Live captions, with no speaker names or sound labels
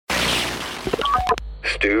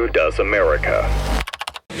Stu Does America.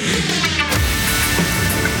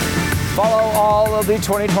 Follow all of the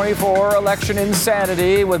 2024 election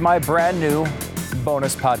insanity with my brand new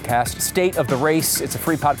bonus podcast, State of the Race. It's a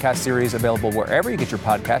free podcast series available wherever you get your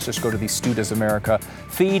podcast. Just go to the Stu Does America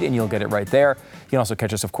feed and you'll get it right there. You can also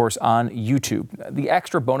catch us, of course, on YouTube. The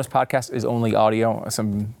extra bonus podcast is only audio.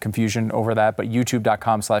 Some confusion over that, but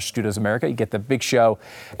youtube.com/Stu Does America. You get the big show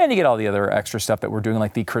and you get all the other extra stuff that we're doing,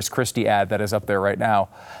 like the Chris Christie ad that is up there right now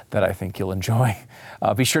that I think you'll enjoy.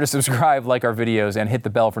 Be sure to subscribe, like our videos, and hit the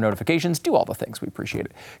bell for notifications. Do all the things. We appreciate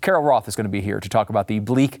it. Carol Roth is going to be here to talk about the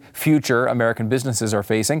bleak future American businesses are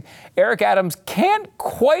facing. Eric Adams can't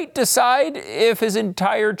quite decide if his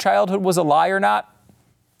entire childhood was a lie or not.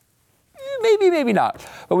 Maybe, maybe not.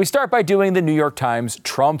 But we start by doing the New York Times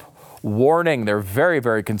Trump warning. They're very,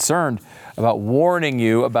 very concerned about warning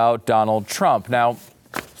you about Donald Trump. Now,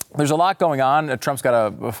 there's a lot going on. Trump's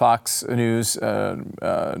got a Fox News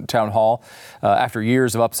town hall. After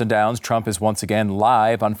years of ups and downs, Trump is once again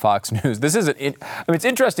live on Fox News. This isn't, it's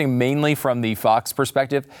interesting mainly from the Fox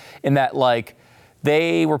perspective in that, like,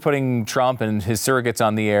 they were putting Trump and his surrogates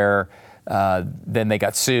on the air. Then they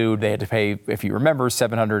got sued. They had to pay, if you remember,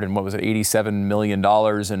 $87 million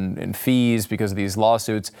in fees because of these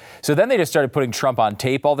lawsuits. So then they just started putting Trump on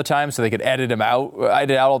tape all the time so they could edit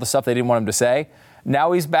out all the stuff they didn't want him to say.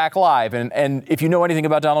 Now he's back live. And if you know anything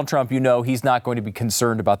about Donald Trump, you know he's not going to be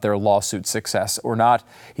concerned about their lawsuit success or not.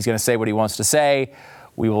 He's going to say what he wants to say.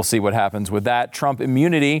 We will see what happens with that. Trump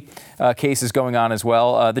immunity case is going on as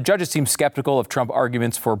well. The judges seem skeptical of Trump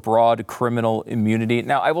arguments for broad criminal immunity.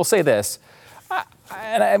 Now, I will say this,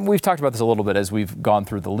 and we've talked about this a little bit as we've gone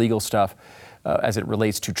through the legal stuff as it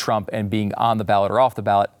relates to Trump and being on the ballot or off the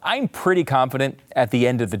ballot. I'm pretty confident at the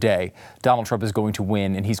end of the day, Donald Trump is going to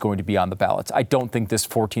win and he's going to be on the ballots. I don't think this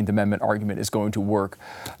 14th Amendment argument is going to work.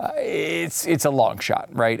 It's a long shot,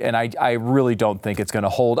 right? And I really don't think it's going to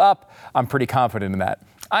hold up. I'm pretty confident in that.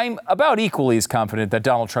 I'm about equally as confident that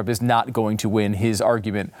Donald Trump is not going to win his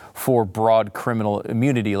argument for broad criminal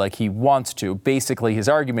immunity like he wants to. Basically, his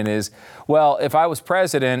argument is, well, if I was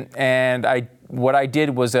president and what I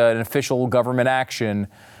did was an official government action,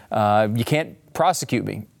 you can't prosecute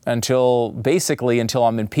me until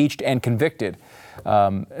I'm impeached and convicted.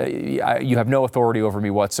 You have no authority over me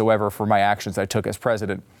whatsoever for my actions I took as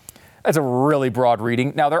president. That's a really broad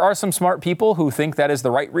reading. Now, there are some smart people who think that is the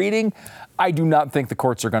right reading. I do not think the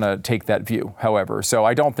courts are going to take that view, however. So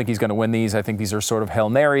I don't think he's going to win these. I think these are sort of Hail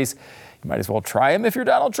Marys. You might as well try them if you're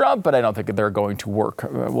Donald Trump, but I don't think they're going to work.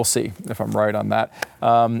 We'll see if I'm right on that.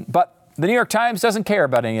 But the New York Times doesn't care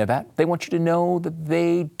about any of that. They want you to know that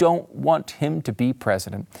they don't want him to be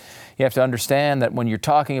president. You have to understand that when you're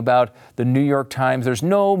talking about the New York Times, there's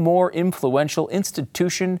no more influential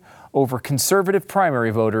institution over conservative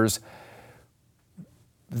primary voters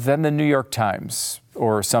than the New York Times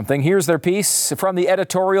or something. Here's their piece from the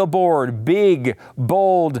editorial board. Big,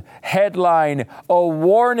 bold headline, a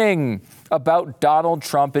warning about Donald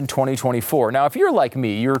Trump in 2024. Now, if you're like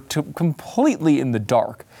me, you're completely in the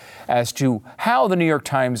dark as to how the New York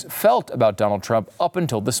Times felt about Donald Trump up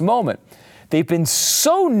until this moment. They've been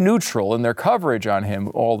so neutral in their coverage on him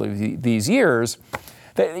all of these years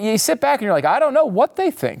that you sit back and you're like, I don't know what they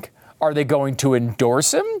think. Are they going to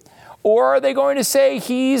endorse him? Or are they going to say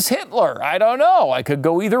he's Hitler? I don't know. I could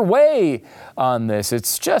go either way on this.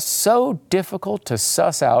 It's just so difficult to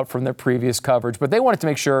suss out from their previous coverage. But they wanted to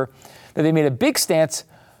make sure that they made a big stance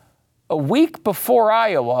a week before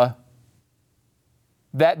Iowa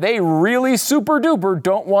that they really super duper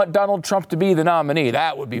don't want Donald Trump to be the nominee.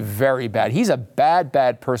 That would be very bad. He's a bad,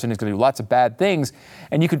 bad person. He's going to do lots of bad things.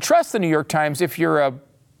 And you can trust the New York Times if you're a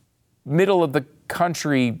middle of the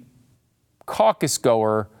country caucus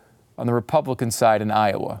goer on the Republican side in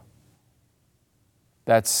Iowa.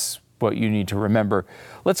 That's what you need to remember.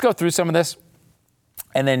 Let's go through some of this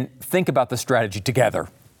and then think about the strategy together,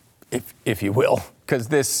 if you will, because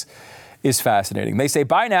this is fascinating. They say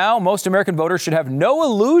by now, most American voters should have no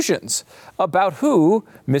illusions about who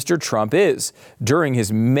Mr. Trump is. During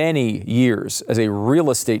his many years as a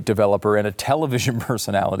real estate developer and a television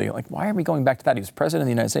personality, like, why are we going back to that? He was president of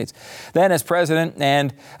the United States. Then as president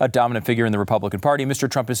and a dominant figure in the Republican Party, Mr.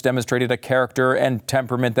 Trump has demonstrated a character and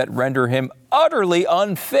temperament that render him utterly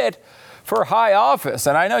unfit for high office.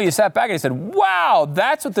 And I know you sat back and you said, wow,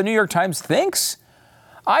 that's what the New York Times thinks?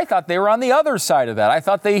 I thought they were on the other side of that. I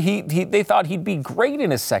thought they thought he'd be great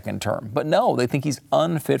in his second term. But no, they think he's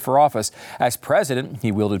unfit for office. As president,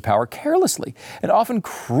 he wielded power carelessly and often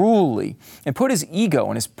cruelly and put his ego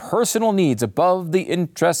and his personal needs above the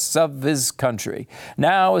interests of his country.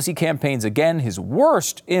 Now, as he campaigns again, his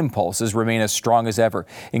worst impulses remain as strong as ever,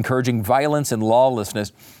 encouraging violence and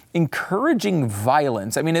lawlessness. Encouraging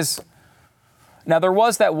violence. I mean, now, there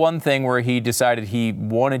was that one thing where he decided he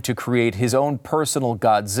wanted to create his own personal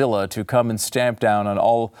Godzilla to come and stamp down on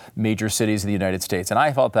all major cities of the United States. And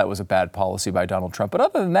I thought that was a bad policy by Donald Trump. But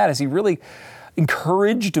other than that, has he really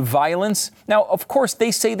encouraged violence? Now, of course, they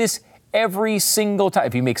say this every single time.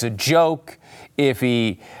 If he makes a joke, if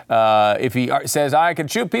he says, I can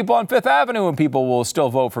shoot people on Fifth Avenue and people will still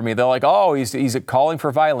vote for me, they're like, oh, he's calling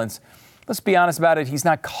for violence. Let's be honest about it. He's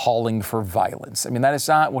not calling for violence. I mean, that is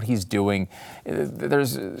not what he's doing.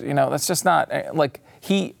 That's just not like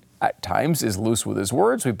he at times is loose with his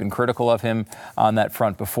words. We've been critical of him on that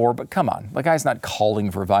front before, but come on, the guy's not calling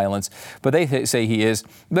for violence, but they say he is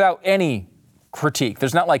without any critique.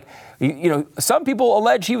 There's not like, some people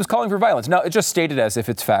allege he was calling for violence. No, it just stated as if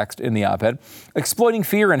it's facts in the op-ed. Exploiting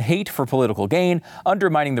fear and hate for political gain,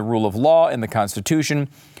 undermining the rule of law and the Constitution,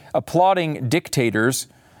 applauding dictators,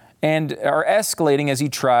 and are escalating as he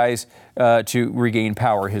tries to regain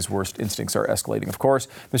power. His worst instincts are escalating, of course.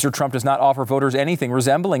 Mr. Trump does not offer voters anything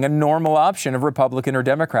resembling a normal option of Republican or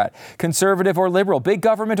Democrat, conservative or liberal, big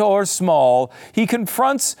government or small. He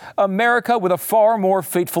confronts America with a far more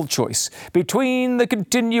fateful choice between the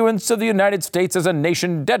continuance of the United States as a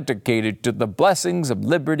nation dedicated to the blessings of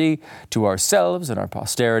liberty to ourselves and our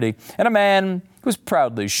posterity, and a man who's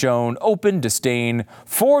proudly shown open disdain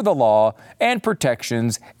for the law and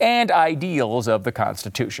protections and ideals of the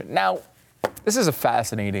Constitution. Now, this is a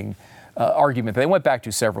fascinating argument that they went back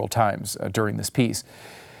to several times during this piece.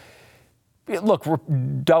 Look,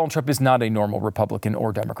 Donald Trump is not a normal Republican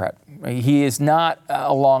or Democrat. He is not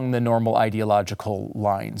along the normal ideological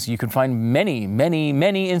lines. You can find many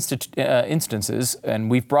instances, and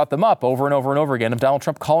we've brought them up over and over and over again, of Donald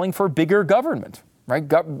Trump calling for bigger government. Right?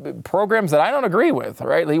 Programs that I don't agree with,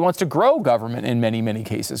 right? He wants to grow government in many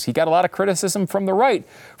cases. He got a lot of criticism from the right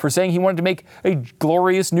for saying he wanted to make a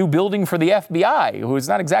glorious new building for the FBI, who is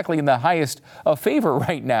not exactly in the highest of favor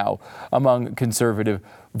right now among conservative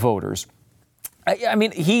voters. I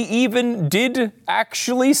mean, he even did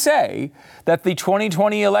actually say that the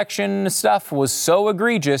 2020 election stuff was so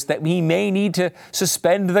egregious that he may need to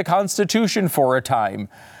suspend the Constitution for a time.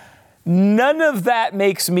 None of that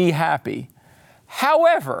makes me happy.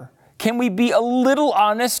 However, can we be a little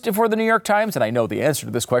honest for the New York Times? And I know the answer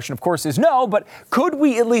to this question, of course, is no, but could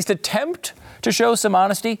we at least attempt to show some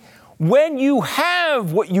honesty? When you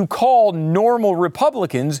have what you call normal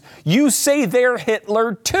Republicans, you say they're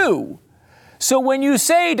Hitler too. So when you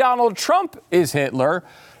say Donald Trump is Hitler,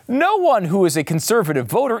 no one who is a conservative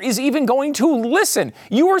voter is even going to listen.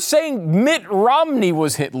 You were saying Mitt Romney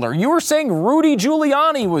was Hitler. You were saying Rudy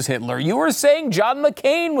Giuliani was Hitler. You were saying John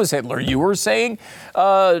McCain was Hitler. You were saying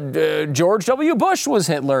George W. Bush was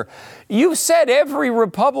Hitler. You've said every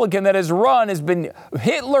Republican that has run has been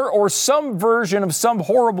Hitler or some version of some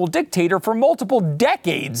horrible dictator for multiple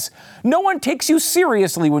decades. No one takes you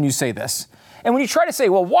seriously when you say this. And when you try to say,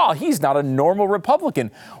 well, wow, he's not a normal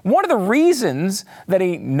Republican. One of the reasons that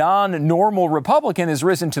a non-normal Republican has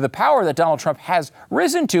risen to the power that Donald Trump has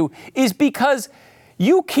risen to is because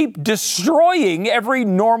you keep destroying every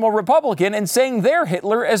normal Republican and saying they're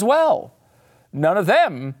Hitler as well. None of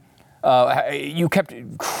them. You kept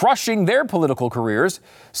crushing their political careers,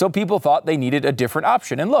 so people thought they needed a different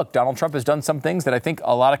option. And look, Donald Trump has done some things that I think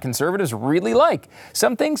a lot of conservatives really like.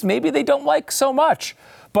 Some things maybe they don't like so much.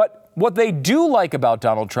 But what they do like about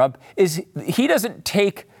Donald Trump is he doesn't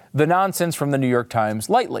take the nonsense from the New York Times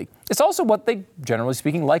lightly. It's also what they, generally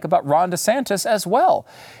speaking, like about Ron DeSantis as well.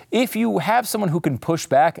 If you have someone who can push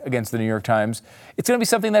back against the New York Times, it's going to be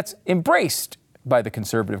something that's embraced by the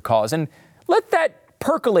conservative cause. And let that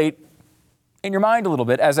percolate in your mind a little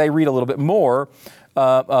bit as I read a little bit more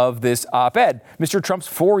of this op-ed. Mr. Trump's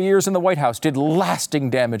 4 years in the White House did lasting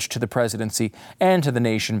damage to the presidency and to the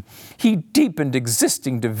nation. He deepened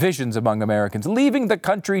existing divisions among Americans, leaving the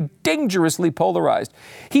country dangerously polarized.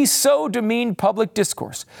 He so demeaned public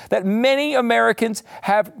discourse that many Americans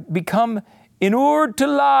have become inured to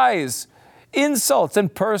lies, insults,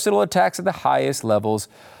 and personal attacks at the highest levels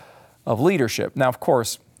of leadership. Now, of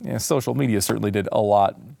course, social media certainly did a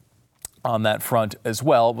lot on that front as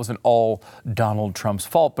well. It wasn't all Donald Trump's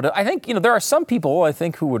fault. But I think, there are some people, I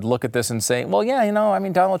think, who would look at this and say, well, yeah,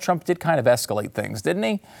 Donald Trump did kind of escalate things, didn't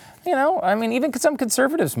he? Even some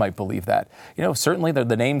conservatives might believe that. Certainly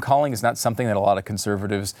the name calling is not something that a lot of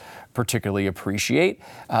conservatives particularly appreciate.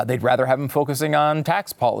 They'd rather have him focusing on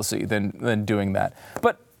tax policy than doing that.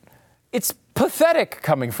 But it's pathetic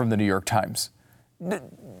coming from the New York Times.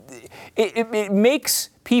 It makes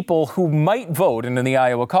people who might vote in the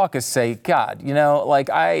Iowa caucus say, God,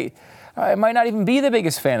 I might not even be the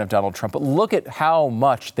biggest fan of Donald Trump, but look at how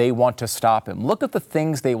much they want to stop him. Look at the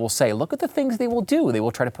things they will say. Look at the things they will do. They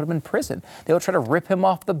will try to put him in prison. They will try to rip him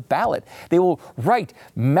off the ballot. They will write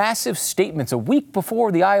massive statements a week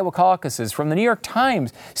before the Iowa caucuses from the New York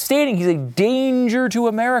Times stating he's a danger to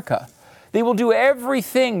America. They will do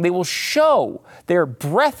everything. They will show their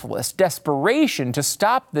breathless desperation to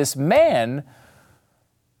stop this man.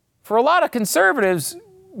 For a lot of conservatives,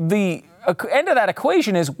 the end of that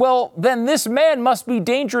equation is, well, then this man must be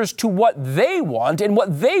dangerous to what they want, and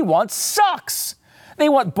what they want sucks. They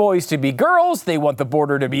want boys to be girls. They want the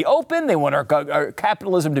border to be open. They want our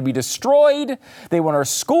capitalism to be destroyed. They want our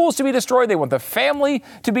schools to be destroyed. They want the family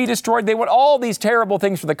to be destroyed. They want all these terrible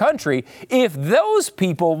things for the country. If those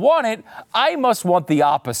people want it, I must want the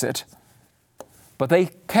opposite. But they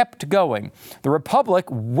kept going. The Republic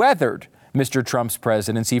weathered Mr. Trump's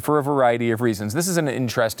presidency for a variety of reasons. This is an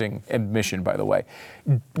interesting admission, by the way.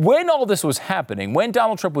 When all this was happening, when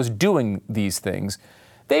Donald Trump was doing these things,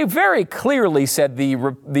 they very clearly said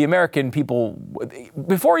the American people,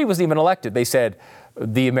 before he was even elected, they said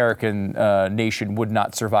the American nation would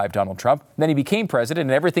not survive Donald Trump. Then he became president,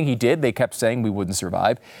 and everything he did, they kept saying we wouldn't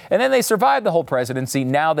survive. And then they survived the whole presidency.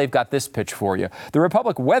 Now they've got this pitch for you. The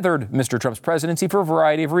Republic weathered Mr. Trump's presidency for a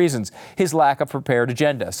variety of reasons. His lack of prepared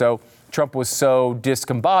agenda. So Trump was so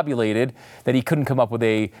discombobulated that he couldn't come up with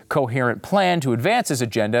a coherent plan to advance his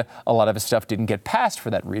agenda. A lot of his stuff didn't get passed for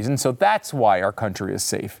that reason. So that's why our country is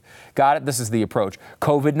safe. Got it? This is the approach.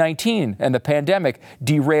 COVID-19 and the pandemic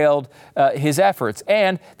derailed his efforts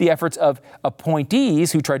and the efforts of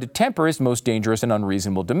appointees who tried to temper his most dangerous and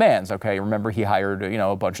unreasonable demands. Okay, remember he hired,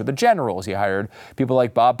 a bunch of the generals. He hired people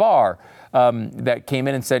like Bob Barr. That came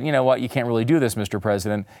in and said, you know what, you can't really do this, Mr.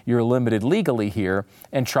 President. You're limited legally here.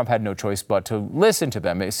 And Trump had no choice but to listen to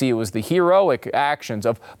them. See, it was the heroic actions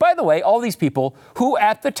of, by the way, all these people who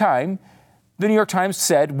at the time, the New York Times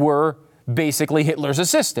said were basically Hitler's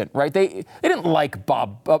assistant, right? They didn't like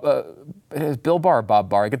Bill Barr or Bob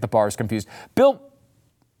Barr. I get the bars confused.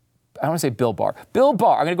 I want to say Bill Barr. Bill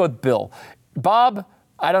Barr. I'm going to go with Bill. Bob,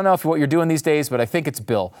 I don't know what you're doing these days, but I think it's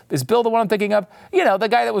Bill. Is Bill the one I'm thinking of? The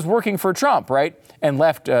guy that was working for Trump, right? And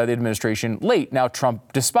left the administration late. Now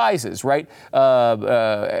Trump despises, right?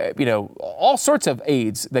 All sorts of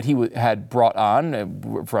aides that he had brought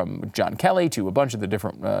on, from John Kelly to a bunch of the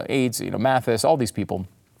different aides, Mathis, all these people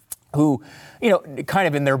who, kind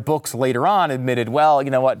of in their books later on admitted, well, you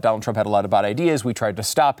know what, Donald Trump had a lot of bad ideas. We tried to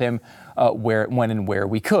stop him when and where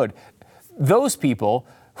we could. Those people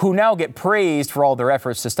who now get praised for all their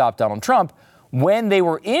efforts to stop Donald Trump, when they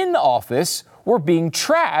were in office, were being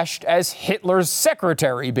trashed as Hitler's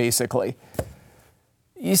secretary, basically.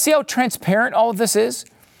 You see how transparent all of this is?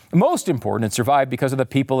 Most important, it survived because of the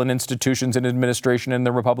people and institutions and administration in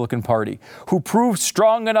the Republican Party, who proved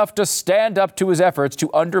strong enough to stand up to his efforts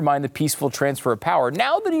to undermine the peaceful transfer of power.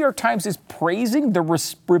 Now the New York Times is praising the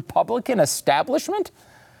Republican establishment?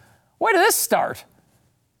 Where did this start?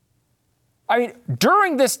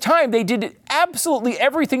 During this time, they did absolutely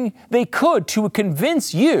everything they could to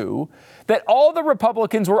convince you that all the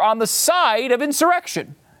Republicans were on the side of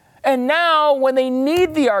insurrection. And now, when they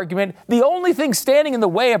need the argument, the only thing standing in the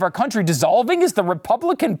way of our country dissolving is the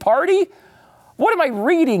Republican Party? What am I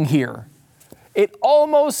reading here? It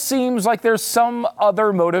almost seems like there's some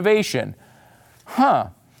other motivation.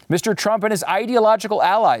 Mr. Trump and his ideological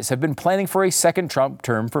allies have been planning for a second Trump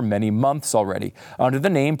term for many months already. Under the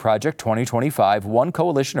name Project 2025, one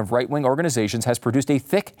coalition of right-wing organizations has produced a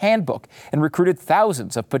thick handbook and recruited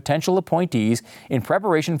thousands of potential appointees in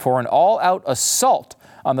preparation for an all-out assault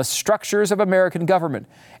on the structures of American government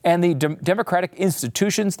and the democratic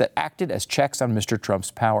institutions that acted as checks on Mr.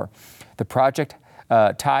 Trump's power. The project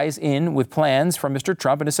ties in with plans from Mr.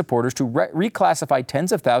 Trump and his supporters to reclassify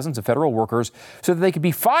tens of thousands of federal workers so that they could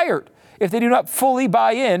be fired if they do not fully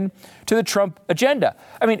buy in to the Trump agenda.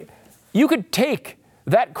 You could take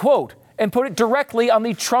that quote and put it directly on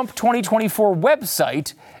the Trump 2024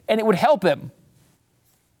 website, and it would help him.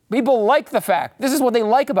 People like the fact, this is what they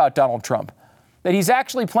like about Donald Trump, that he's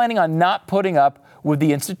actually planning on not putting up with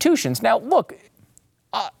the institutions. Now, look,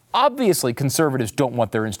 Obviously, conservatives don't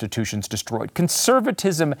want their institutions destroyed.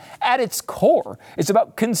 Conservatism at its core is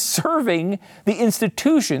about conserving the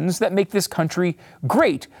institutions that make this country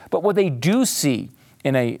great. But what they do see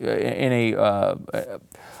in a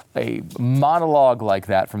monologue like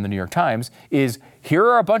that from the New York Times is, here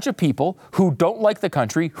are a bunch of people who don't like the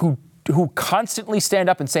country, who constantly stand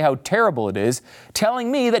up and say how terrible it is,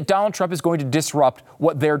 telling me that Donald Trump is going to disrupt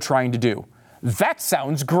what they're trying to do. That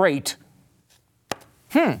sounds great.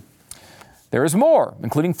 There is more,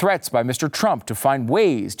 including threats by Mr. Trump to find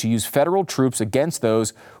ways to use federal troops against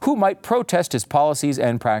those who might protest his policies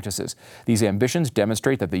and practices. These ambitions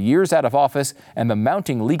demonstrate that the years out of office and the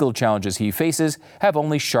mounting legal challenges he faces have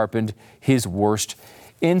only sharpened his worst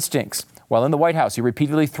instincts. While in the White House, he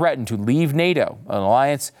repeatedly threatened to leave NATO, an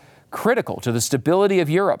alliance critical to the stability of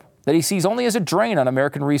Europe, that he sees only as a drain on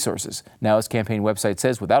American resources. Now his campaign website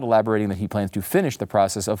says, without elaborating, that he plans to finish the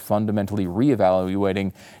process of fundamentally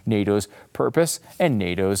reevaluating NATO's purpose and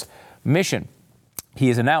NATO's mission. He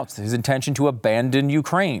has announced his intention to abandon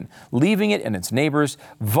Ukraine, leaving it and its neighbors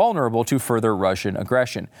vulnerable to further Russian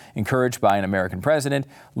aggression. Encouraged by an American president,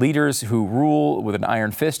 leaders who rule with an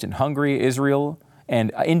iron fist in Hungary, Israel,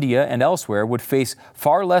 and India and elsewhere would face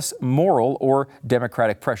far less moral or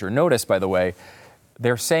democratic pressure. Notice, by the way,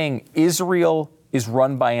 they're saying Israel is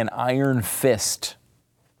run by an iron fist.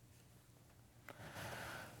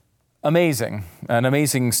 Amazing. An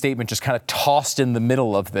amazing statement just kind of tossed in the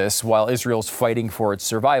middle of this while Israel's fighting for its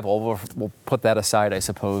survival. We'll put that aside, I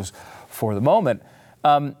suppose, for the moment.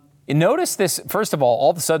 Notice this, first of all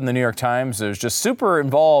of a sudden the New York Times is just super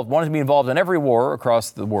involved, wanting to be involved in every war across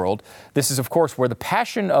the world. This is, of course, where the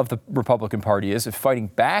passion of the Republican Party is fighting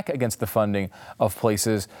back against the funding of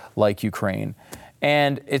places like Ukraine.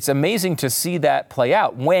 And it's amazing to see that play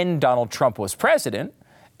out. When Donald Trump was president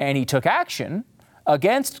and he took action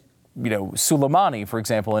against, Soleimani, for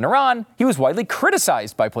example, in Iran, he was widely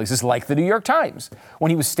criticized by places like the New York Times.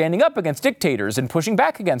 When he was standing up against dictators and pushing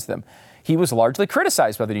back against them, he was largely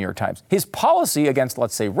criticized by the New York Times. His policy against,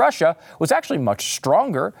 let's say, Russia was actually much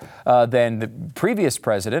stronger than the previous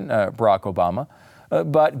president, Barack Obama.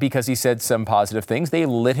 But because he said some positive things, they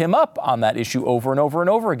lit him up on that issue over and over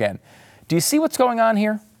and over again. Do you see what's going on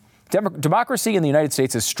here? Democracy in the United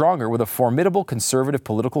States is stronger with a formidable conservative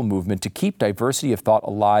political movement to keep diversity of thought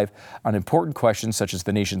alive on important questions such as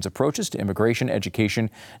the nation's approaches to immigration, education,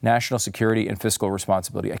 national security, and fiscal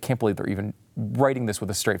responsibility. I can't believe they're even writing this with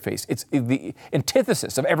a straight face. It's the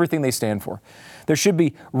antithesis of everything they stand for. There should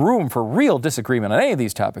be room for real disagreement on any of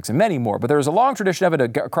these topics and many more, but there is a long tradition of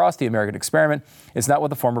it across the American experiment. It's not what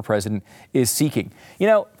the former president is seeking.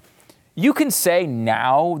 You can say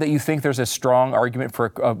now that you think there's a strong argument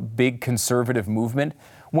for a big conservative movement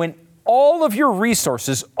when all of your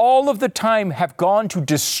resources, all of the time have gone to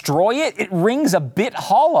destroy it. It rings a bit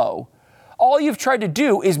hollow. All you've tried to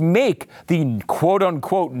do is make the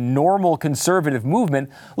quote-unquote normal conservative movement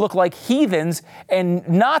look like heathens and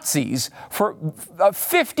Nazis for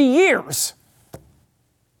 50 years.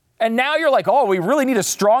 And now you're like, we really need a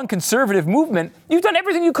strong conservative movement. You've done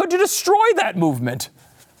everything you could to destroy that movement.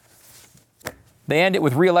 They end it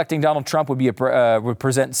with re-electing Donald Trump would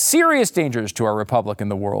present serious dangers to our republic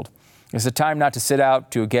and the world. It's a time not to sit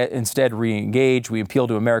out, to instead re-engage. We appeal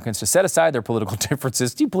to Americans to set aside their political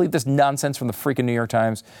differences. Do you believe this nonsense from the freaking New York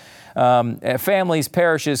Times? Families,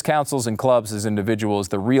 parishes, councils, and clubs as individuals,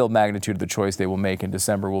 the real magnitude of the choice they will make in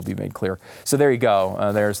December will be made clear. So there you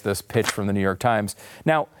go. There's this pitch from the New York Times.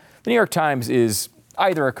 Now, the New York Times is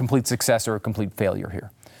either a complete success or a complete failure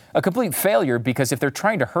here. A complete failure because if they're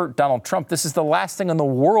trying to hurt Donald Trump, this is the last thing in the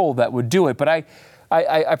world that would do it. But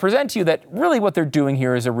I present to you that really what they're doing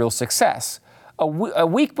here is a real success. A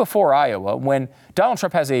week before Iowa, when Donald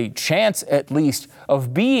Trump has a chance at least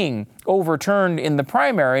of being overturned in the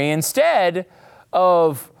primary, instead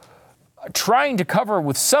of trying to cover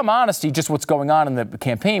with some honesty just what's going on in the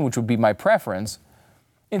campaign, which would be my preference,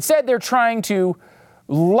 instead they're trying to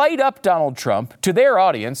light up Donald Trump to their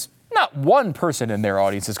audience. Not one person in their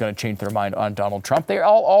audience is going to change their mind on Donald Trump. They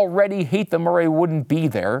all already hate them or they wouldn't be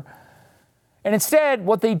there. And instead,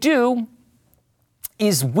 what they do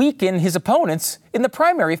is weaken his opponents in the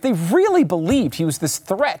primary. If they really believed he was this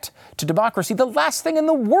threat to democracy, the last thing in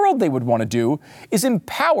the world they would want to do is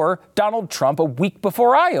empower Donald Trump a week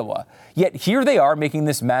before Iowa. Yet here they are making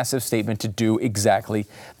this massive statement to do exactly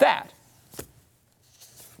that.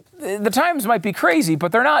 The Times might be crazy,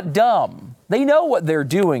 but they're not dumb. They know what they're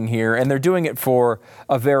doing here, and they're doing it for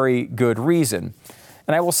a very good reason.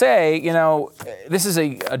 And I will say, this is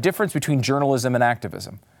a difference between journalism and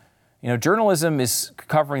activism. Journalism is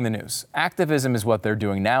covering the news. Activism is what they're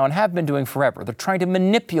doing now and have been doing forever. They're trying to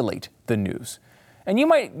manipulate the news. And you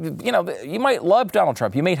might love Donald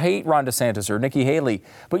Trump. You may hate Ron DeSantis or Nikki Haley,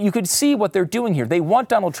 but you could see what they're doing here. They want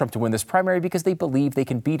Donald Trump to win this primary because they believe they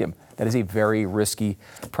can beat him. That is a very risky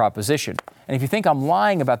proposition. And if you think I'm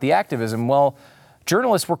lying about the activism, well,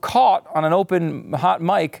 journalists were caught on an open hot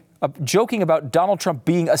mic joking about Donald Trump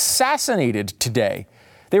being assassinated today.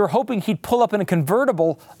 They were hoping he'd pull up in a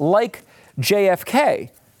convertible like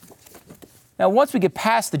JFK. Now, once we get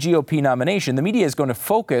past the GOP nomination, the media is going to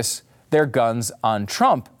focus their guns on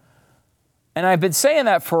Trump. And I've been saying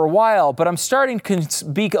that for a while, but I'm starting to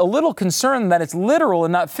be a little concerned that it's literal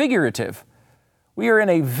and not figurative. We are in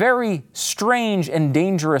a very strange and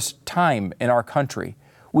dangerous time in our country.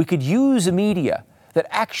 We could use a media that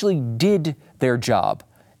actually did their job.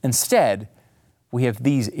 Instead, we have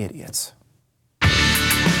these idiots.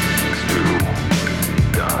 Stu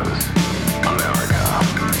does America.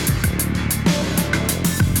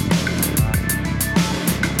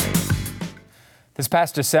 This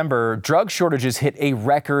past December, drug shortages hit a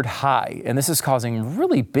record high, and this is causing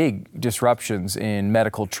really big disruptions in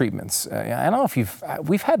medical treatments. I don't know if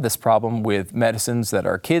we've had this problem with medicines that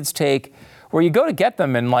our kids take, where you go to get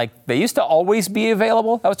them and they used to always be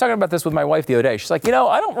available. I was talking about this with my wife the other day. She's like, I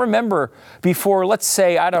don't remember before, let's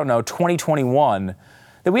say, 2021,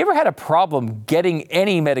 that we ever had a problem getting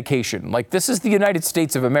any medication. This is the United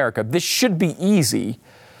States of America. This should be easy.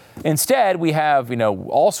 Instead, we have,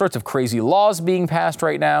 all sorts of crazy laws being passed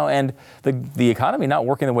right now, and the economy not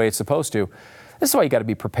working the way it's supposed to. This is why you got to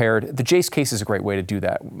be prepared. The Jace case is a great way to do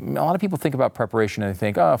that. A lot of people think about preparation and they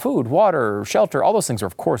think, food, water, shelter, all those things are,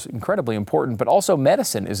 of course, incredibly important, but also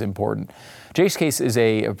medicine is important. Jace case is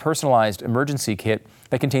a personalized emergency kit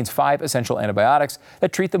that contains 5 essential antibiotics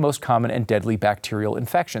that treat the most common and deadly bacterial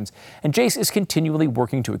infections. And Jace is continually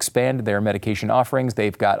working to expand their medication offerings.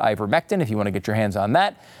 They've got ivermectin, if you want to get your hands on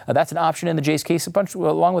that. That's an option in the Jace case,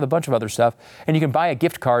 along with a bunch of other stuff. And you can buy a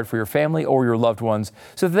gift card for your family or your loved ones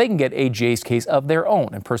so that they can get a Jace case of their own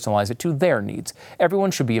and personalize it to their needs.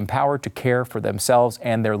 Everyone should be empowered to care for themselves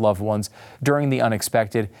and their loved ones during the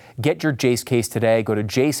unexpected. Get your Jace case today. Go to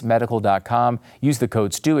jacemedical.com. Use the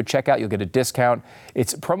code STU at checkout. You'll get a discount.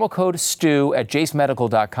 It's promo code STU at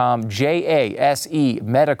jacemedical.com, JASE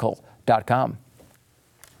medical.com.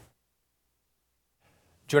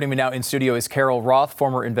 Joining me now in studio is Carol Roth,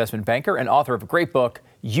 former investment banker and author of a great book,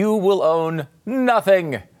 You Will Own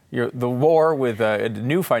Nothing. The war with a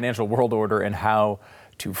new financial world order and how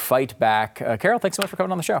to fight back. Carol, thanks so much for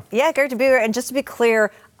coming on the show. Yeah, great to be here. And just to be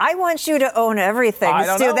clear, I want you to own everything,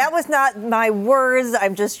 Stu. That was not my words.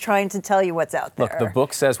 I'm just trying to tell you what's out there. Look, the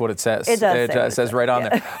book says what it says. It does. It says right on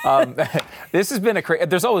there. This has been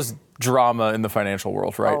there's always drama in the financial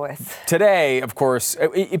world, right? Always. Today, of course,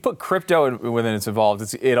 you put crypto within it's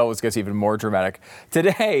involved. It always gets even more dramatic.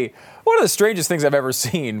 Today, one of the strangest things I've ever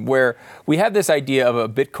seen, where we have this idea of a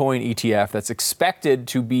Bitcoin ETF that's expected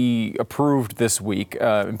to be approved this week.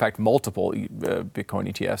 In fact, multiple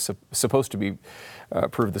Bitcoin ETFs supposed to be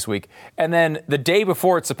approved this week. And then the day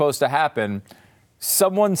before it's supposed to happen,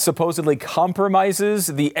 someone supposedly compromises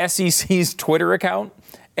the SEC's Twitter account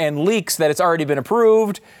and leaks that it's already been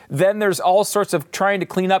approved. Then there's all sorts of trying to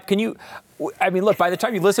clean up. Look, by the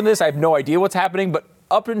time you listen to this, I have no idea what's happening, but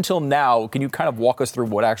up until now, can you kind of walk us through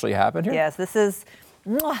what actually happened here? Yes, this is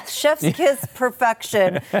chef's kiss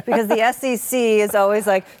perfection, because the SEC is always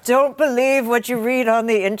like, don't believe what you read on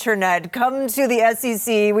the internet. Come to the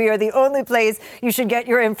SEC. We are the only place you should get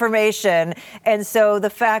your information. And so the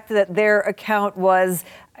fact that their account was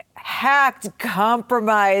hacked,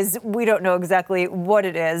 compromised, we don't know exactly what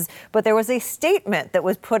it is, but there was a statement that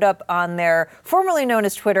was put up on their formerly known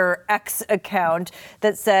as Twitter X account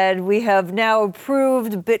that said, we have now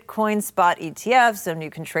approved Bitcoin spot ETFs and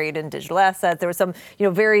you can trade in digital assets. There was some,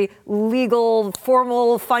 very legal,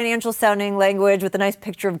 formal, financial sounding language with a nice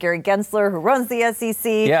picture of Gary Gensler, who runs the SEC,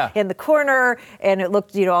 in the corner, and it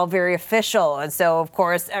looked, all very official. And so, of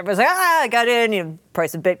course, everyone's like, I got in,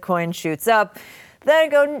 price of Bitcoin shoots up. Then I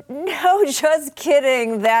go, no, just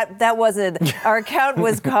kidding. That wasn't, our account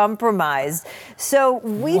was compromised. So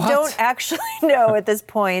we don't actually know at this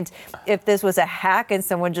point if this was a hack and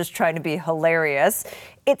someone just trying to be hilarious.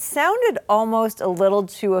 It sounded almost a little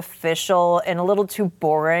too official and a little too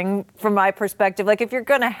boring from my perspective. Like, if you're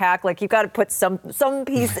going to hack, you've got to put some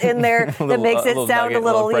piece in there that makes it sound a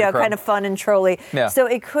little kind of fun and trolly. Yeah. So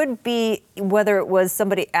it could be whether it was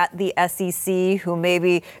somebody at the SEC who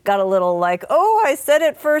maybe got a little I said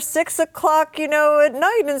it for 6 o'clock, at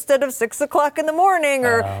night instead of 6 o'clock in the morning,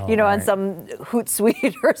 or, on some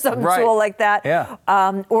Hootsuite or some tool like that. Yeah.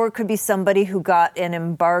 Or it could be somebody who got an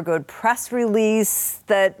embargoed press release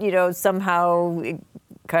that, somehow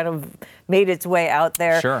kind of made its way out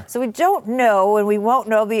there. Sure. So we don't know, and we won't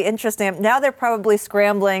know. It'll be interesting. Now they're probably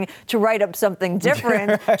scrambling to write up something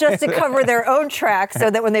different just to cover their own tracks so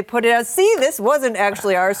that when they put it out, see, this wasn't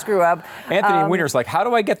actually our screw up. Anthony Weiner's like, how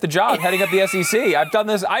do I get the job heading up the SEC? I've done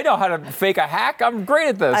this. I know how to fake a hack. I'm great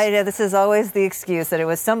at this. I know this is always the excuse that it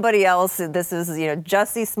was somebody else. This is,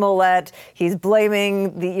 Jussie Smollett. He's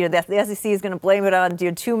blaming the SEC is going to blame it on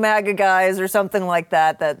two MAGA guys or something like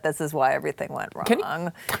that. That this is why everything went wrong. Can you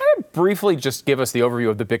kind of briefly just give us the overview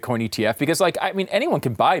of the Bitcoin ETF? Because, anyone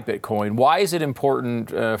can buy Bitcoin. Why is it important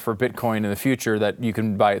for Bitcoin in the future that you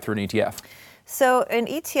can buy it through an ETF? So an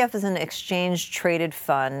ETF is an exchange-traded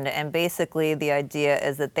fund, and basically the idea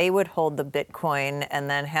is that they would hold the Bitcoin and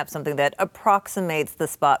then have something that approximates the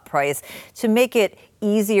spot price to make it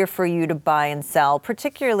easier for you to buy and sell,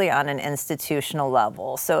 particularly on an institutional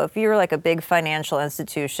level. So if you're like a big financial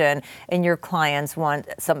institution and your clients want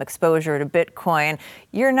some exposure to Bitcoin,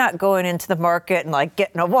 you're not going into the market and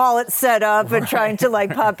getting a wallet set up and trying to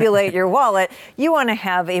populate your wallet. You want to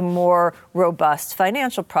have a more robust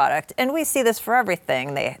financial product. And we see this for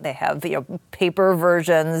everything. They have paper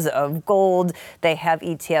versions of gold. They have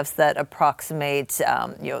ETFs that approximate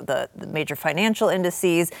the major financial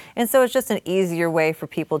indices. And so it's just an easier way for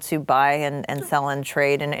people to buy and sell and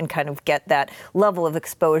trade and kind of get that level of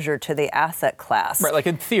exposure to the asset class. Right,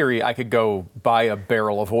 in theory, I could go buy a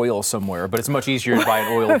barrel of oil somewhere, but it's much easier to buy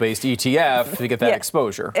an oil-based ETF to get that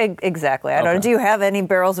exposure. Exactly. I don't know. Do you have any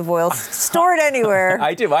barrels of oil stored anywhere?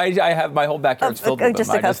 I do. I have my whole backyard's filled with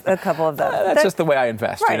them. Just a couple of them. That's just the way I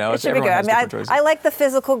invest. Right. It should be good. I like the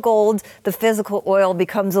physical gold. The physical oil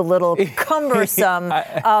becomes a little cumbersome.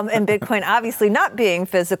 And Bitcoin obviously not being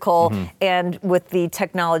physical, and with the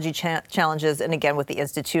technology challenges, and again with the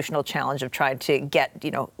institutional challenge of trying to get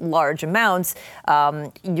large amounts,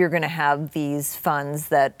 you're going to have these funds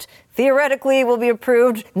that theoretically will be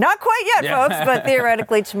approved, not quite yet, folks, but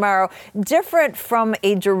theoretically tomorrow. Different from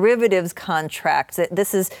a derivatives contract.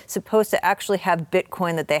 This is supposed to actually have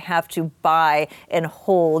Bitcoin that they have to buy and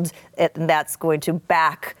hold, and that's going to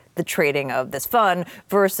back the trading of this fund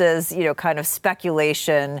versus, kind of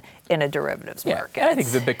speculation in a derivatives market. And I think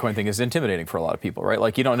the Bitcoin thing is intimidating for a lot of people,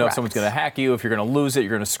 right? You don't know if someone's going to hack you, if you're going to lose it, you're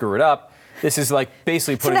going to screw it up. This is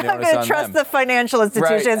basically putting the onus on them. I'm going to trust the financial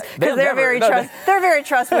institutions because they're very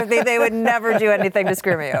trustworthy. They would never do anything to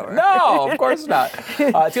screw me over. No, of course not.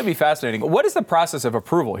 It's going to be fascinating. What is the process of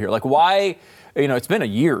approval here? Why? It's been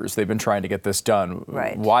years they've been trying to get this done.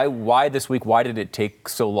 Right. Why this week? Why did it take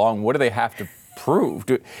so long? What do they have to prove?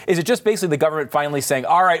 Is it just basically the government finally saying,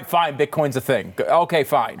 all right, fine, Bitcoin's a thing? Okay,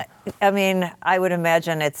 fine. I would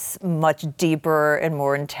imagine it's much deeper and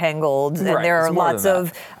more entangled, and there are lots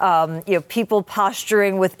of people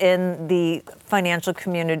posturing within the financial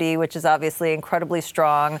community, which is obviously incredibly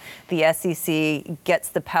strong. The SEC gets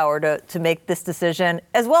the power to make this decision,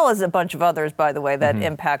 as well as a bunch of others, by the way, that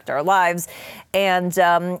impact our lives. And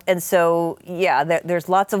so, there's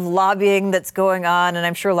lots of lobbying that's going on, and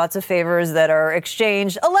I'm sure lots of favors that are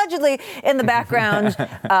exchanged, allegedly, in the background,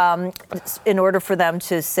 in order for them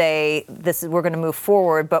to say, we're going to move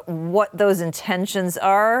forward. But what those intentions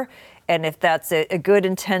are, and if that's a good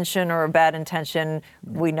intention or a bad intention,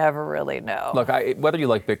 we never really know. Look, whether you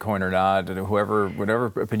like Bitcoin or not, whatever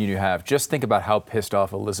opinion you have, just think about how pissed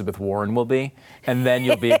off Elizabeth Warren will be, and then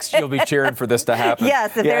you'll be cheering for this to happen.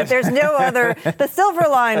 Yes, there's no other, the silver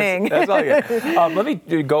lining. That's all good. Let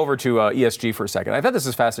me go over to ESG for a second. I thought this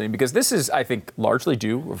is fascinating because this is, I think, largely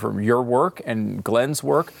due from your work and Glenn's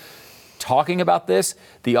work talking about this,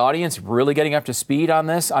 the audience really getting up to speed on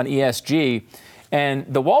this, on ESG. And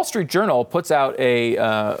the Wall Street Journal puts out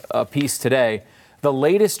a piece today. The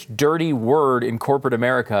latest dirty word in corporate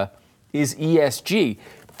America is ESG.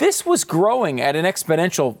 This was growing at an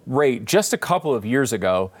exponential rate just a couple of years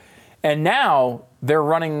ago. And now they're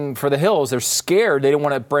running for the hills. They're scared. They don't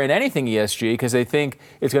want to brand anything ESG because they think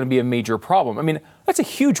it's going to be a major problem. That's a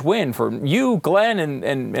huge win for you, Glenn,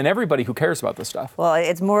 and everybody who cares about this stuff. Well,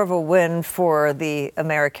 it's more of a win for the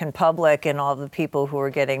American public and all the people who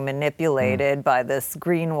are getting manipulated by this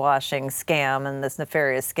greenwashing scam and this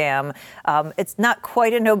nefarious scam. It's not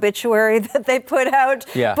quite an obituary that they put out,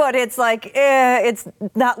 but it's it's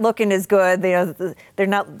not looking as good.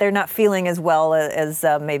 They're not feeling as well as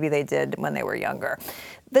maybe they did when they were younger.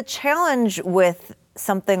 The challenge with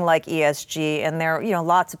something like ESG, and there are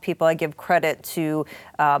lots of people. I give credit to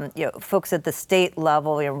folks at the state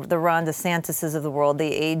level, the Ron DeSantis's of the world,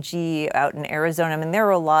 the AG out in Arizona. There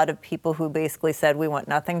are a lot of people who basically said, we want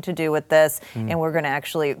nothing to do with this, and we're going to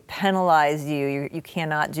actually penalize you. You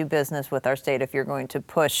cannot do business with our state if you're going to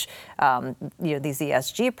push these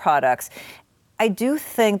ESG products. I do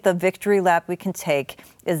think the victory lap we can take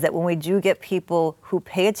is that when we do get people who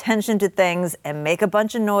pay attention to things and make a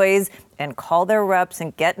bunch of noise and call their reps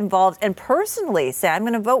and get involved and personally say, I'm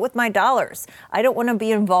going to vote with my dollars. I don't want to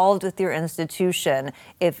be involved with your institution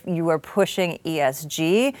if you are pushing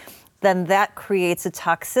ESG, then that creates a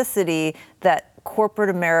toxicity that corporate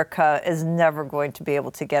America is never going to be able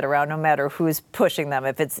to get around, no matter who's pushing them.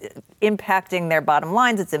 If it's impacting their bottom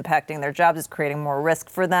lines, it's impacting their jobs, it's creating more risk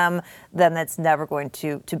for them, then that's never going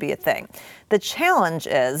to be a thing. The challenge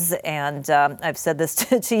is, and I've said this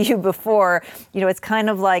to you before, it's kind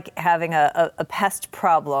of like having a pest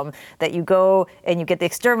problem that you go and you get the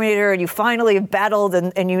exterminator and you finally have battled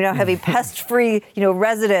and you now have a pest-free,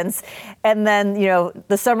 residence. And then,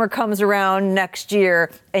 the summer comes around next year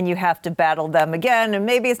and you have to battle them again. And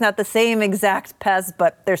maybe it's not the same exact pest,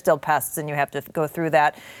 but they're still pests and you have to go through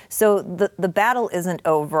that. So the battle isn't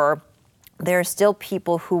over. There are still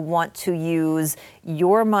people who want to use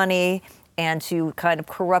your money and to kind of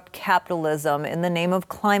corrupt capitalism in the name of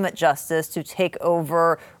climate justice to take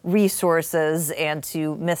over resources and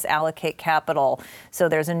to misallocate capital. So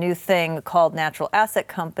there's a new thing called natural asset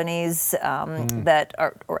companies that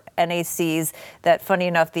are, or NACs, that funny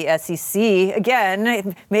enough, the SEC,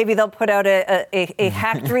 again, maybe they'll put out a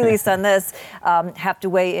hacked release on this, have to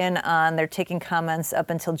weigh in on. They're taking comments up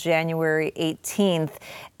until January 18th.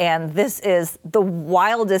 And this is the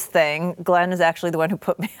wildest thing. Glenn is actually the one who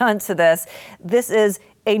put me onto this. This is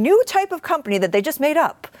a new type of company that they just made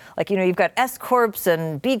up. Like, you've got S Corps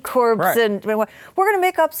and B Corps, right. And we're going to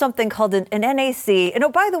make up something called an NAC. And oh,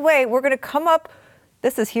 by the way, we're going to come up,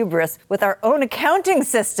 this is hubris, with our own accounting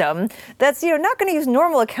system that's, not going to use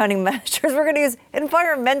normal accounting measures. We're going to use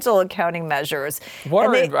environmental accounting measures. What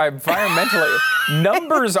are environmental?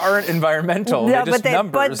 Numbers aren't environmental. No, they're just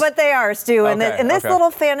numbers. But they are, Stu. Okay, in this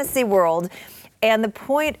little fantasy world. And the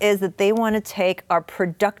point is that they want to take our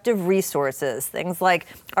productive resources, things like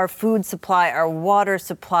our food supply, our water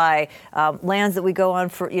supply, lands that we go on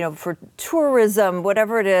for tourism,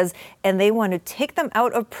 whatever it is, and they want to take them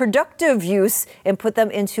out of productive use and put them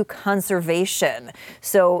into conservation.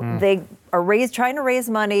 So they are trying to raise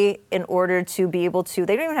money in order to be able to,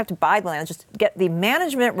 they don't even have to buy the land, just get the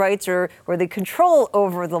management rights or the control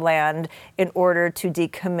over the land in order to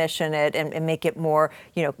decommission it and make it more,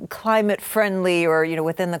 climate friendly or,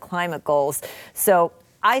 within the climate goals. So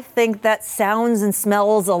I think that sounds and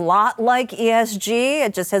smells a lot like ESG.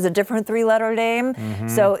 It just has a different 3-letter name.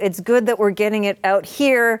 So it's good that we're getting it out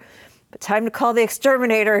here. But time to call the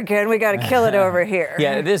exterminator again. We got to kill it over here.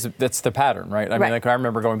 Yeah, it is. That's the pattern, right? I mean, I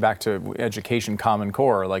remember going back to education Common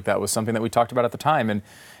Core. Like, that was something that we talked about at the time. And,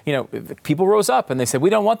 people rose up and they said, we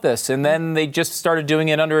don't want this. And then they just started doing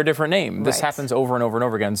it under a different name. This happens over and over and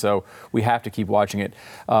over again. So we have to keep watching it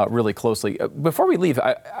really closely. Before we leave,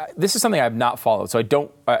 this is something I've not followed. So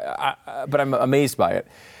but I'm amazed by it.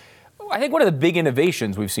 I think one of the big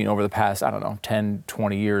innovations we've seen over the past, 10,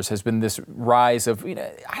 20 years has been this rise of,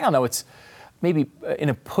 it's maybe in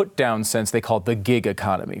a put-down sense, they call it the gig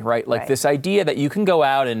economy, right? Like this idea that you can go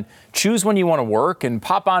out and choose when you want to work and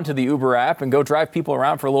pop onto the Uber app and go drive people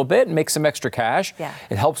around for a little bit and make some extra cash. Yeah.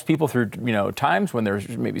 It helps people through, times when they're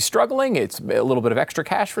maybe struggling. It's a little bit of extra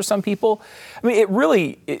cash for some people. I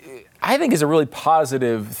mean, I think is a really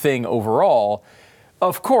positive thing overall.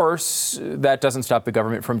 Of course, that doesn't stop the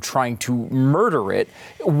government from trying to murder it.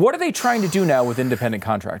 What are they trying to do now with independent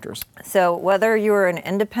contractors? So whether you're an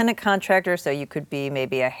independent contractor, so you could be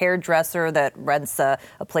maybe a hairdresser that rents a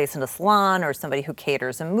place in a salon, or somebody who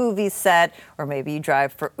caters a movie set, or maybe you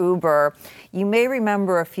drive for Uber. You may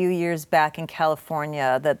remember a few years back in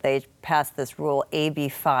California that they passed this rule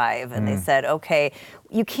AB5, and they said, okay,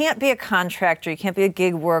 you can't be a contractor, you can't be a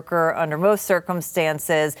gig worker under most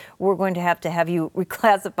circumstances. We're going to have you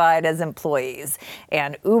reclassified as employees.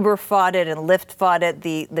 And Uber fought it and Lyft fought it.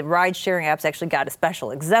 The ride-sharing apps actually got a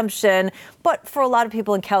special exemption. But for a lot of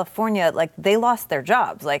people in California, they lost their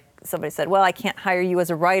jobs. Like, somebody said, well, I can't hire you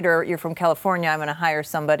as a writer. You're from California. I'm going to hire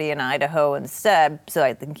somebody in Idaho instead so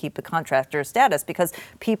I can keep the contractor status, because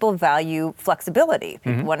people value flexibility.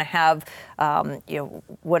 People want to have,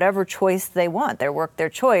 whatever choice they want, their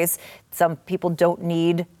choice. Some people don't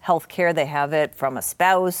need health care. They have it from a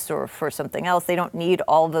spouse or for something else. They don't need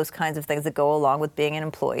all of those kinds of things that go along with being an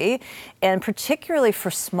employee. And particularly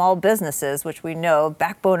for small businesses, which we know,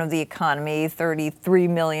 backbone of the economy, 33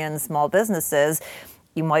 million small businesses,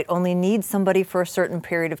 you might only need somebody for a certain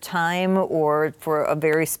period of time or for a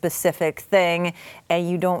very specific thing, and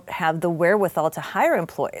you don't have the wherewithal to hire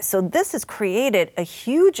employees. So this has created a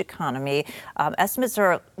huge economy. Estimates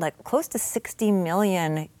are like close to 60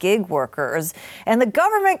 million gig workers, and the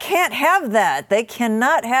government can't have that. They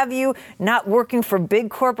cannot have you not working for big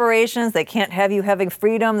corporations. They can't have you having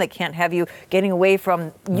freedom. They can't have you getting away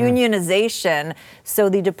from unionization. So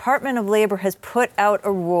the Department of Labor has put out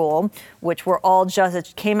a rule, which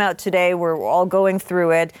it came out today. We're all going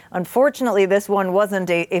through it. Unfortunately, this one wasn't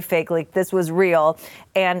a fake leak. This was real,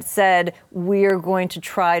 and said we're going to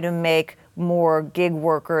try to make more gig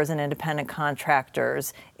workers and independent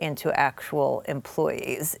contractors into actual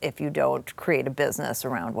employees if you don't create a business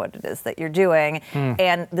around what it is that you're doing.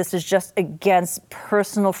 And this is just against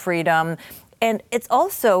personal freedom. And it's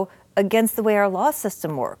also against the way our law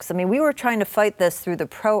system works. I mean, we were trying to fight this through the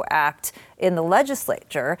PRO Act in the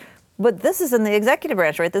legislature, but this is in the executive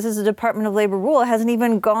branch, right? This is a Department of Labor rule. It hasn't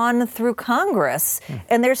even gone through Congress,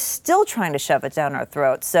 and they're still trying to shove it down our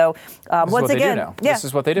throats. So once again, this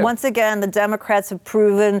is what they do. Once again, the Democrats have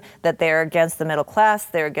proven that they're against the middle class,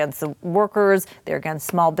 they're against the workers, they're against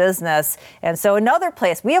small business. And so another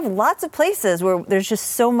place, we have lots of places where there's just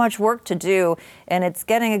so much work to do, and it's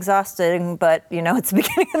getting exhausting, but it's the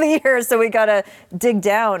beginning of the year, so we got to dig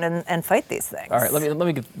down and fight these things. All right, let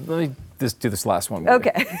me just do this last one.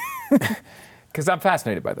 Okay. Because I'm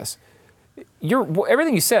fascinated by this.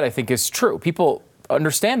 Everything you said, I think, is true. People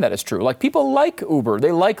understand that it's true. Like, people like Uber.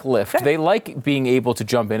 They like Lyft. Okay. They like being able to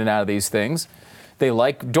jump in and out of these things. They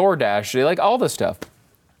like DoorDash. They like all this stuff.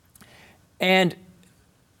 And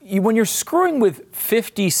when you're screwing with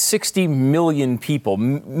 50, 60 million people,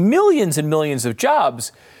 millions and millions of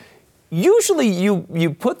jobs, usually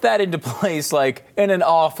you put that into place like in an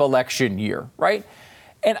off election year, right?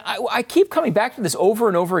 And I keep coming back to this over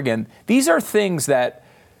and over again. These are things that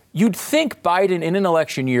you'd think Biden in an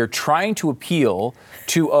election year trying to appeal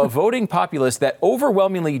to a voting populace that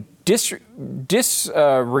overwhelmingly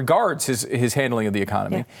disregards his handling of the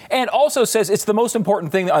economy and also says it's the most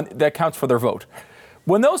important thing that counts for their vote.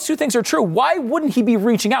 When those two things are true, why wouldn't he be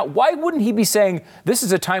reaching out? Why wouldn't he be saying this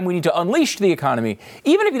is a time we need to unleash the economy?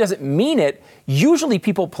 Even if he doesn't mean it, usually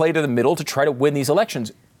people play to the middle to try to win these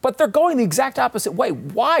elections. But they're going the exact opposite way.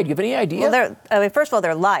 Why? Do you have any idea? Well, first of all,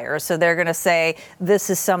 they're liars. So they're going to say this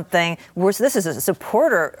is something. This is a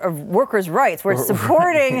supporter of workers' rights. We're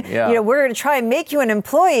supporting. We're going to try and make you an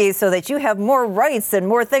employee so that you have more rights and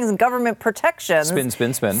more things and government protections. Spin.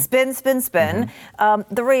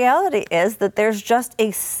 The reality is that there's just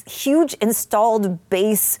a huge installed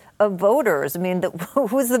base of voters. I mean,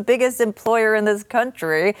 who's the biggest employer in this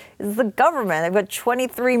country is the government. They've got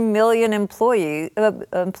 23 million employees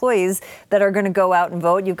that are going to go out and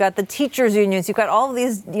vote. You've got the teachers unions. You've got all of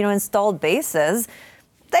these, installed bases.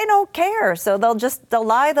 They don't care. So they'll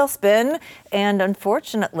lie, they'll spin. And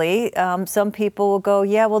unfortunately, some people will go,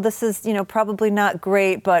 yeah, well, this is, probably not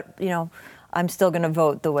great, but, I'm still going to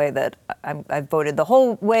vote the way that I've voted the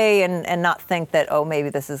whole way and not think that,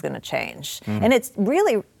 maybe this is going to change. And it's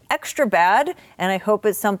really extra bad, and I hope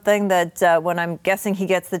it's something that when I'm guessing he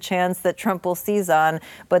gets the chance that Trump will seize on.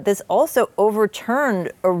 But this also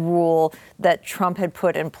overturned a rule that Trump had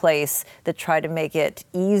put in place that tried to make it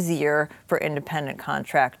easier for independent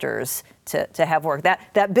contractors to have work.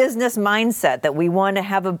 That business mindset that we want to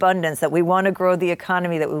have abundance, that we want to grow the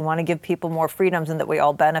economy, that we want to give people more freedoms, and that we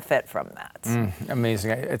all benefit from that.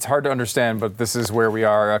 Amazing. It's hard to understand, but this is where we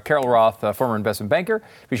are. Carol Roth, a former investment banker.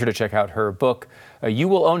 Be sure to check out her book, You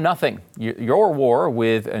Will Own Nothing, Your War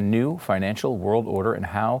with a New Financial World Order and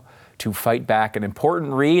How to Fight Back. An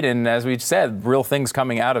important read, and as we said, real things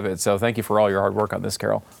coming out of it. So thank you for all your hard work on this,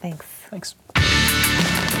 Carol. Thanks.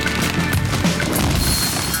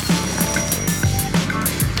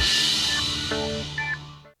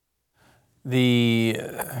 The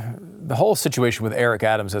whole situation with Eric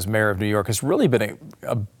Adams as mayor of New York has really been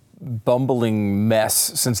a bumbling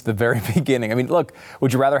mess since the very beginning. I mean, look,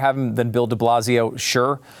 would you rather have him than Bill de Blasio?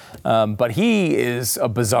 Sure. But he is a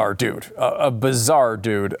bizarre dude,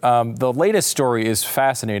 The latest story is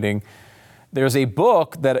fascinating. There's a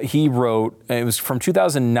book that he wrote, and it was from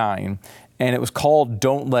 2009, and it was called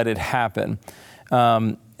Don't Let It Happen.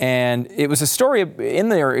 And it was a story in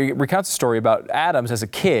there, it recounts a story about Adams as a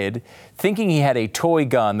kid thinking he had a toy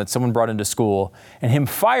gun that someone brought into school and him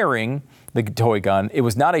firing the toy gun. It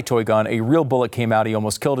was not a toy gun. A real bullet came out. He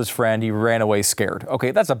almost killed his friend. He ran away scared. Okay,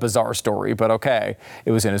 that's a bizarre story, but okay,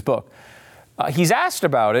 it was in his book. He's asked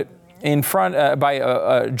about it in front by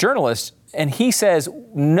a journalist, and he says,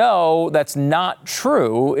 no, that's not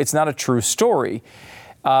true. It's not a true story.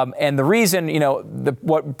 And the reason,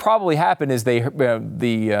 what probably happened is they were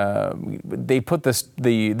going to put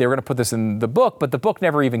this in the book, but the book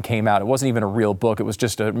never even came out. It wasn't even a real book. It was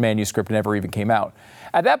just a manuscript, never even came out.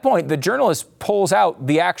 At that point, the journalist pulls out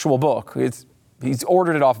the actual book. He's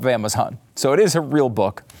ordered it off of Amazon. So it is a real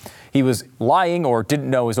book. He was lying or didn't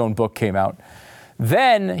know his own book came out.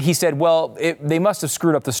 Then he said, well, they must have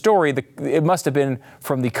screwed up the story. It must have been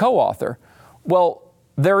from the co-author. Well,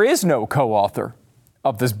 there is no co-author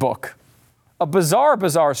of this book. A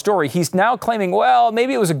bizarre story. He's now claiming, well,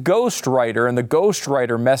 maybe it was a ghostwriter, and the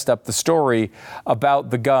ghostwriter messed up the story about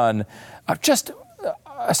the gun. Just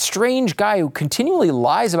a strange guy who continually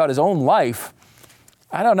lies about his own life.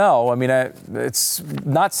 I don't know. I mean, it's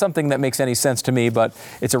not something that makes any sense to me, but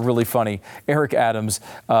it's a really funny Eric Adams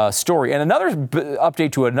story. And another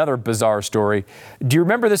update to another bizarre story. Do you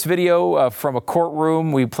remember this video from a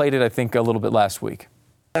courtroom? We played it, I think, a little bit last week.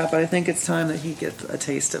 But I think it's time that he gets a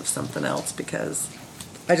taste of something else, because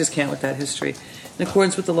I just can't with that history. In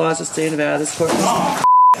accordance with the laws of the state of Nevada, this court...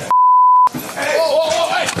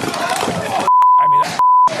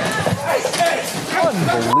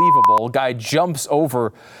 Unbelievable. Guy jumps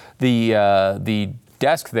over the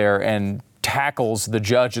desk there and tackles the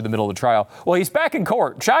judge in the middle of the trial. Well, he's back in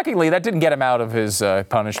court. Shockingly, that didn't get him out of his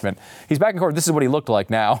punishment. He's back in court. This is what he looked like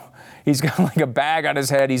now. He's got like a bag on his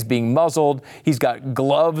head. He's being muzzled. He's got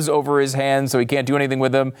gloves over his hands so he can't do anything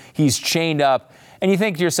with them. He's chained up. And you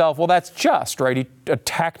think to yourself, well, that's just, right? He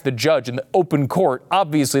attacked the judge in the open court.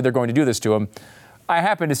 Obviously, they're going to do this to him. I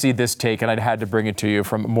happened to see this take, and I had to bring it to you,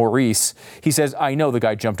 from Maurice. He says, I know the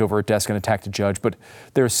guy jumped over a desk and attacked a judge, but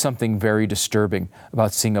there's something very disturbing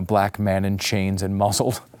about seeing a black man in chains and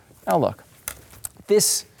muzzled. Now look,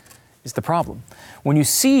 this is the problem. When you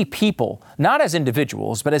see people, not as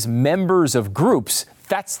individuals, but as members of groups,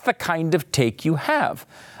 that's the kind of take you have.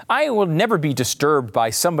 I will never be disturbed by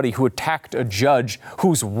somebody who attacked a judge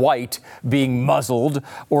who's white being muzzled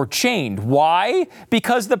or chained. Why?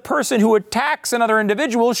 Because the person who attacks another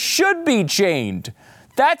individual should be chained.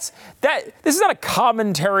 This is not a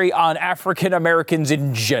commentary on African Americans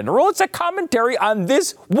in general. It's a commentary on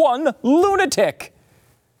this one lunatic.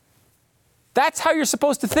 That's how you're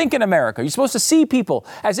supposed to think in America. You're supposed to see people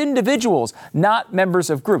as individuals, not members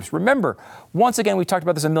of groups. Remember, once again, we've talked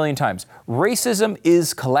about this a million times. Racism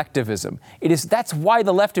is collectivism. That's why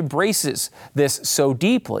the left embraces this so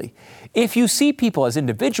deeply. If you see people as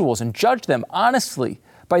individuals and judge them honestly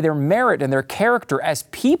by their merit and their character as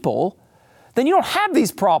people, then you don't have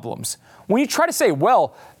these problems. When you try to say,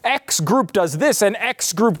 well, X group does this and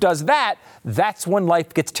X group does that, that's when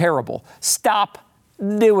life gets terrible. Stop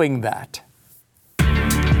doing that.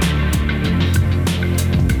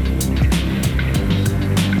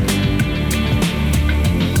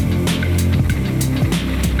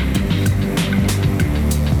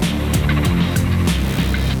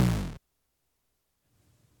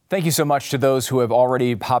 Thank you so much to those who have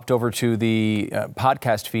already popped over to the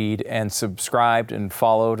podcast feed and subscribed and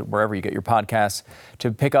followed wherever you get your podcasts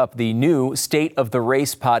to pick up the new State of the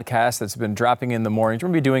Race podcast that's been dropping in the mornings. We're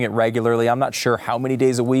going to be doing it regularly. I'm not sure how many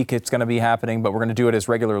days a week it's going to be happening, but we're going to do it as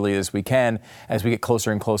regularly as we can as we get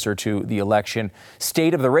closer and closer to the election.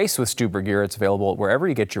 State of the Race with Stu Bergier. It's available wherever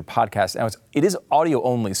you get your podcasts. Now, it is audio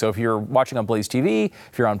only, so if you're watching on Blaze TV,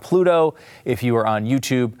 if you're on Pluto, if you are on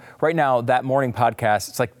YouTube, right now, that morning podcast,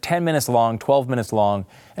 it's like 10 minutes long, 12 minutes long,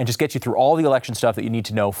 and just get you through all the election stuff that you need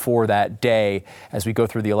to know for that day as we go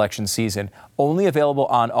through the election season. Only available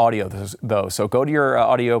on audio, though. So go to your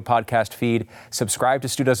audio podcast feed, subscribe to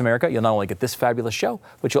Stu Does America. You'll not only get this fabulous show,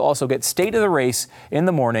 but you'll also get State of the Race in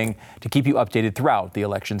the morning to keep you updated throughout the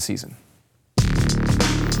election season.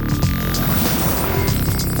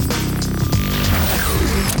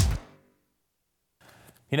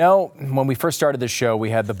 You know, when we first started this show, we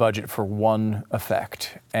had the budget for one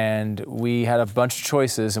effect, and we had a bunch of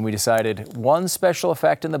choices, and we decided one special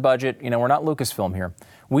effect in the budget. You know, we're not Lucasfilm here.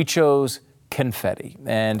 We chose confetti,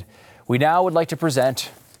 and we now would like to present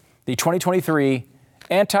the 2023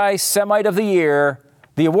 Anti-Semite of the Year.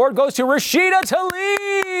 The award goes to Rashida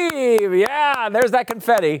Tlaib. Yeah, there's that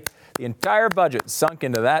confetti. The entire budget sunk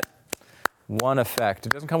into that one effect.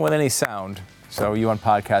 It doesn't come with any sound, so you on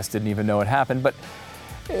podcast didn't even know it happened, but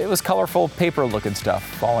it was colorful paper-looking stuff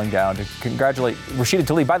falling down to congratulate Rashida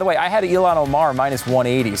Tlaib. By the way, I had Ilhan Omar minus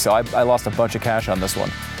 180, so I lost a bunch of cash on this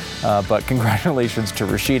one. But congratulations to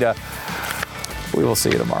Rashida. We will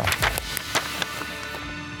see you tomorrow.